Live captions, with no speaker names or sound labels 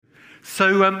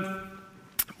So,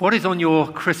 what is on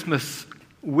your Christmas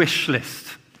wish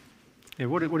list?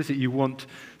 What is it you want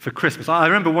for Christmas? I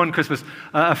remember one Christmas,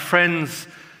 a friend's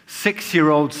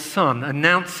 6-year-old son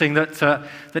announcing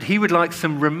that he would like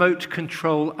some remote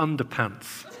control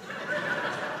underpants.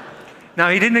 Now,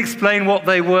 he didn't explain what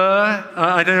they were.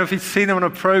 I don't know if he'd seen them on a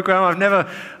program. I've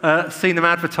never seen them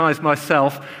advertised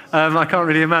myself. I can't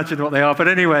really imagine what they are. But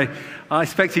anyway, I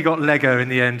expect he got Lego in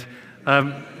the end.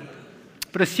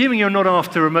 But assuming you're not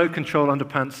after remote control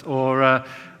underpants, or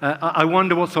I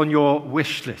wonder what's on your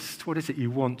wish list. What is it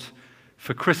you want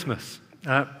for Christmas?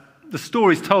 The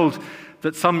story's told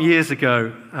that some years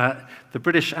ago, the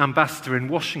British ambassador in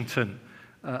Washington,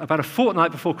 about a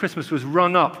fortnight before Christmas, was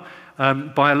rung up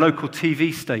by a local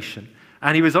TV station.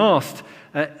 And he was asked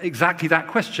exactly that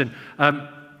question.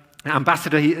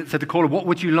 Ambassador, he said to caller, "What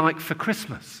would you like for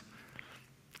Christmas?"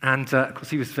 And of course,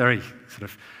 he was very sort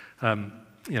of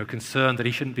concerned that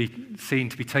he shouldn't be seen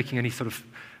to be taking any sort of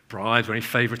bribes or any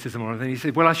favoritism or anything. He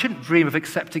said, "Well, I shouldn't dream of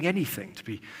accepting anything, to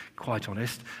be quite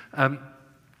honest."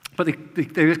 But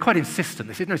they were quite insistent.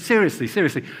 They said, "No,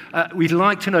 seriously, we'd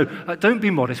like to know, don't be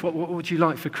modest, what would you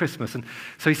like for Christmas?" And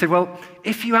so he said, "Well,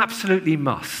 if you absolutely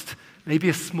must, maybe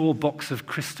a small box of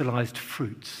crystallized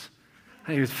fruits."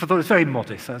 And he thought it was very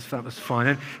modest, that was fine.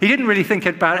 And he didn't really think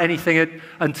about anything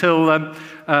until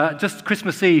just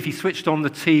Christmas Eve, he switched on the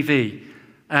TV.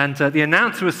 And the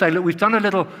announcer was saying, "Look, we've done a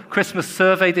little Christmas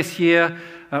survey this year.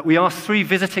 We asked 3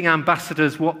 visiting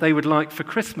ambassadors what they would like for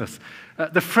Christmas.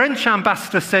 The French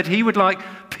ambassador said he would like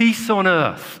peace on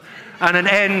earth and an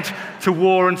end to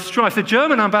war and strife. The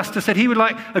German ambassador said he would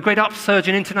like a great upsurge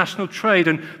in international trade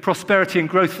and prosperity and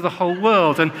growth for the whole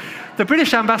world. And the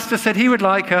British ambassador said he would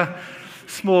like a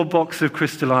small box of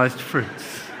crystallized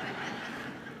fruits."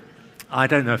 I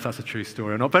don't know if that's a true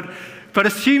story or not, but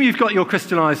assume you've got your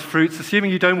crystallized fruits, assuming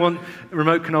you don't want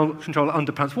remote control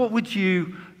underpants, what would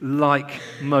you like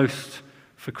most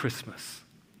for Christmas?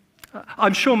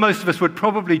 I'm sure most of us would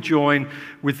probably join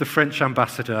with the French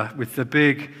ambassador with the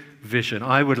big vision.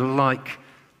 I would like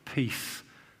peace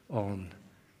on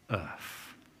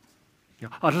earth.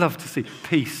 I'd love to see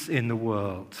peace in the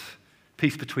world,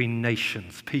 peace between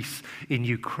nations, peace in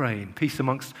Ukraine, peace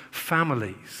amongst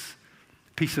families,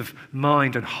 peace of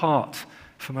mind and heart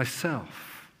for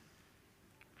myself.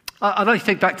 I'd like to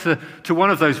take back to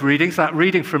one of those readings, that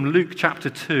reading from Luke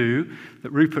chapter 2 that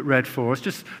Rupert read for us,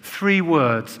 just 3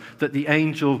 words that the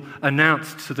angel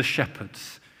announced to the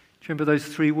shepherds. Do you remember those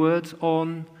 3 words?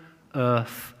 On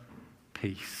earth,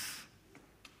 peace.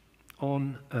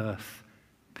 On earth,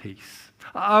 peace.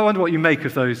 I wonder what you make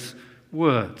of those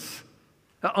words.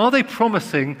 Are they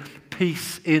promising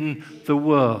peace in the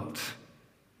world?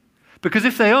 Because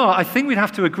if they are, I think we'd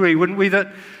have to agree, wouldn't we,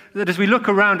 that as we look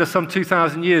around us some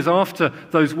 2,000 years after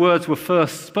those words were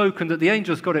first spoken, that the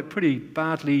angels got it pretty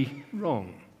badly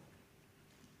wrong.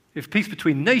 If peace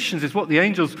between nations is what the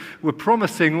angels were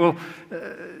promising, well,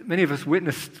 many of us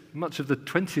witnessed much of the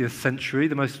 20th century,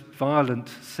 the most violent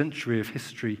century of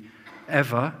history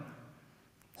ever.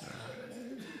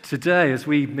 Today, as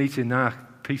we meet in our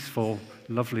peaceful,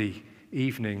 lovely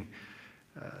evening,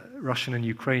 Russian and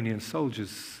Ukrainian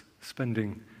soldiers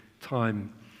spending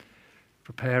time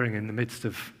preparing in the midst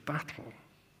of battle.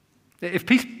 If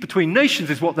peace between nations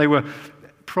is what they were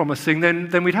promising,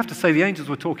 then we'd have to say the angels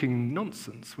were talking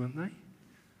nonsense, weren't they?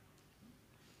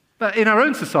 But in our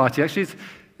own society, actually,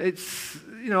 it's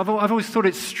I've always thought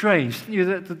it's strange.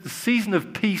 The season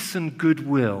of peace and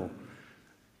goodwill,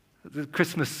 the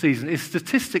Christmas season, is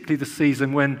statistically the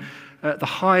season when the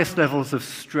highest levels of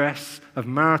stress, of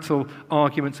marital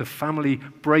arguments, of family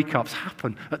breakups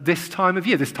happen at this time of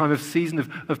year, this time of season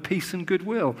of peace and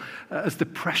goodwill, as the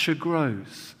pressure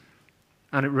grows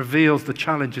and it reveals the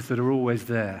challenges that are always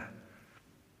there.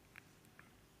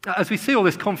 As we see all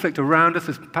this conflict around us,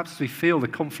 perhaps as we feel the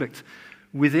conflict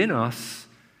within us,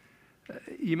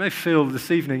 you may feel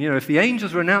this evening, if the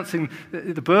angels were announcing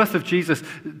the birth of Jesus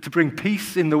to bring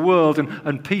peace in the world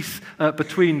and peace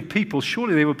between people,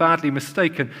 surely they were badly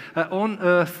mistaken. On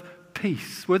earth,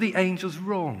 peace. Were the angels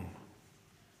wrong?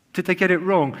 Did they get it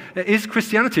wrong? Is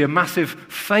Christianity a massive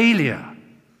failure?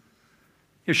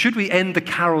 Should we end the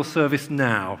carol service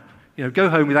now? Go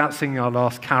home without singing our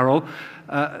last carol.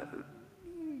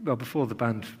 Well, before the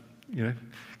band,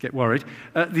 get worried.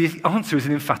 The answer is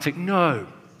an emphatic no.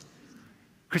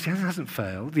 Christianity hasn't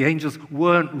failed. The angels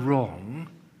weren't wrong.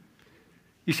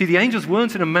 You see, the angels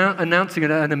weren't announcing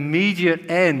an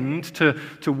immediate end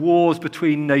to wars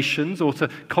between nations or to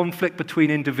conflict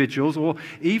between individuals or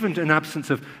even an absence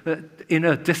of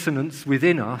inner dissonance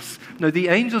within us. No, the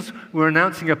angels were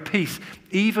announcing a peace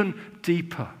even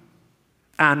deeper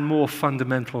and more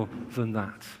fundamental than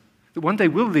that. That one day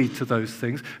will lead to those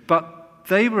things, but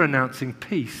they were announcing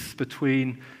peace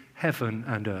between heaven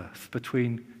and earth,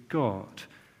 between God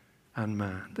and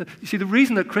man. You see, the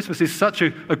reason that Christmas is such a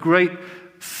great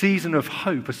season of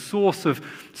hope, a source of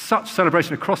such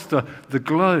celebration across the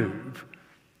globe,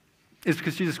 is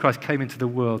because Jesus Christ came into the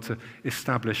world to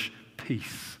establish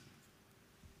peace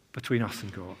between us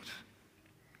and God.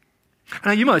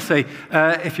 Now, you might say,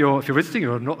 if you're visiting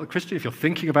or not a Christian, if you're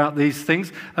thinking about these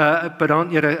things, but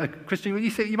aren't yet a Christian,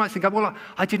 you might think, well,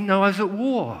 I didn't know I was at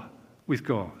war with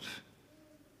God.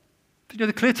 But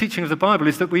the clear teaching of the Bible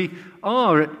is that we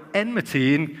are at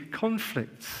enmity, in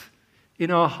conflict, in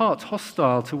our hearts,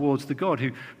 hostile towards the God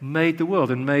who made the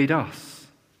world and made us.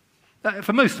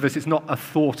 For most of us, it's not a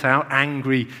thought-out,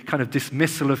 angry kind of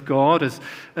dismissal of God, as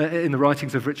in the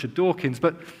writings of Richard Dawkins,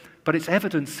 but it's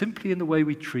evident simply in the way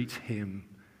we treat him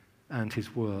and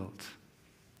his world.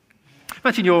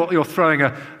 Imagine you're throwing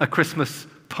a Christmas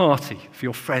party for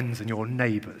your friends and your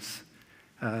neighbours.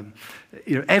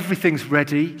 Everything's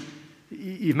ready.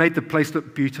 You've made the place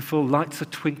look beautiful. Lights are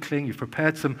twinkling. You've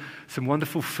prepared some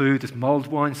wonderful food. There's mulled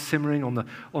wine simmering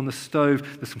on the stove.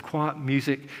 There's some quiet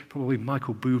music, probably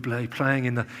Michael Bublé playing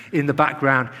in the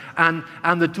background. And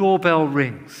the doorbell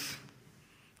rings.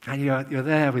 And you're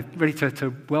there ready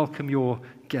to welcome your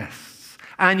guests.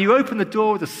 And you open the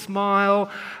door with a smile,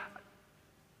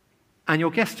 and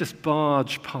your guests just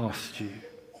barge past you.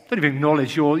 Don't even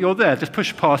acknowledge you're there. Just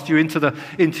push past you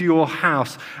into your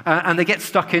house, and they get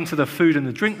stuck into the food and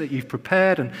the drink that you've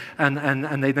prepared,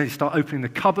 and they start opening the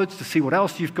cupboards to see what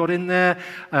else you've got in there.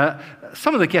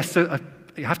 Some of the guests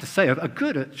you have to say, are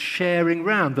good at sharing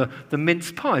round the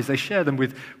mince pies. They share them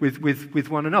with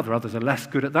one another. Others are less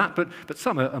good at that, but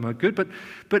some are good.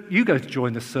 But you go to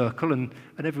join the circle, and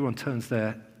everyone turns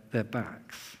their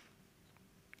backs.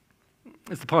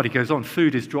 As the party goes on,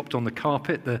 food is dropped on the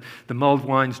carpet, the mulled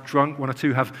wine's drunk, one or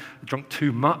two have drunk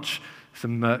too much,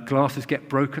 some glasses get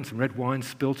broken, some red wine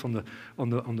spilt on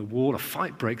the wall, a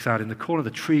fight breaks out in the corner, the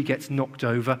tree gets knocked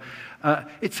over.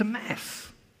 It's a mess.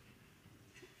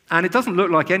 And it doesn't look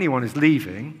like anyone is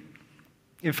leaving.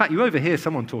 In fact, you overhear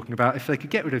someone talking about if they could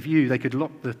get rid of you, they could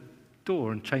lock the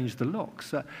door and change the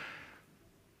locks. I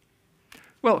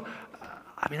hope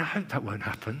that won't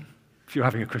happen. If you're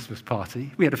having a Christmas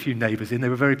party. We had a few neighbours in. They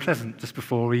were very pleasant just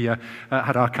before we had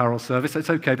our carol service. So it's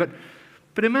okay. But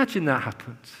imagine that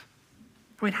happens.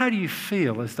 How do you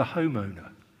feel as the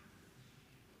homeowner,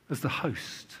 as the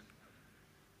host?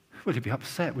 Well, you'd be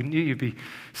upset, wouldn't you? You'd be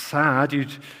sad.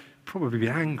 You'd probably be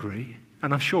angry.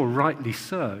 And I'm sure rightly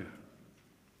so.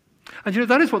 And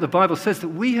that is what the Bible says that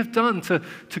we have done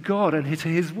to God and to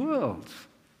his world.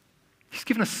 He's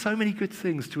given us so many good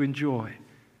things to enjoy.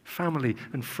 Family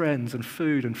and friends and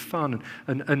food and fun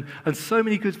and so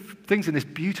many good things in this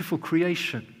beautiful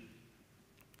creation.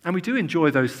 And we do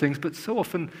enjoy those things, but so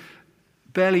often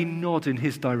barely nod in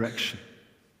his direction.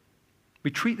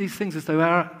 We treat these things as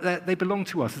though they belong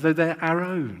to us, as though they're our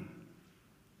own.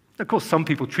 Of course, some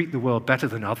people treat the world better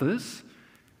than others.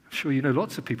 I'm sure you know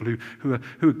lots of people who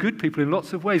are good people in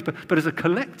lots of ways, but as a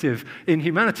collective in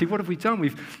humanity, what have we done?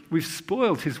 We've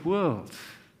spoiled his world.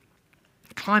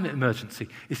 Climate emergency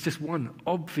is just one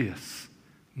obvious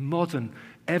modern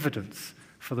evidence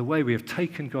for the way we have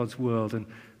taken God's world and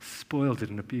spoiled it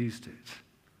and abused it.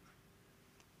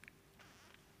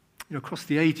 Across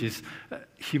the ages,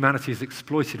 humanity has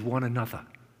exploited one another,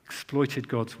 exploited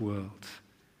God's world,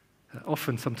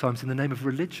 often sometimes in the name of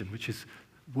religion, which is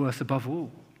worse above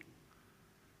all.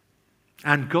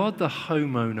 And God, the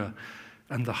homeowner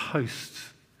and the host,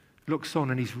 looks on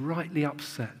and he's rightly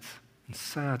upset and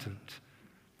saddened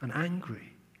and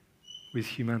angry with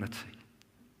humanity.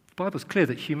 The Bible's clear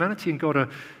that humanity and God are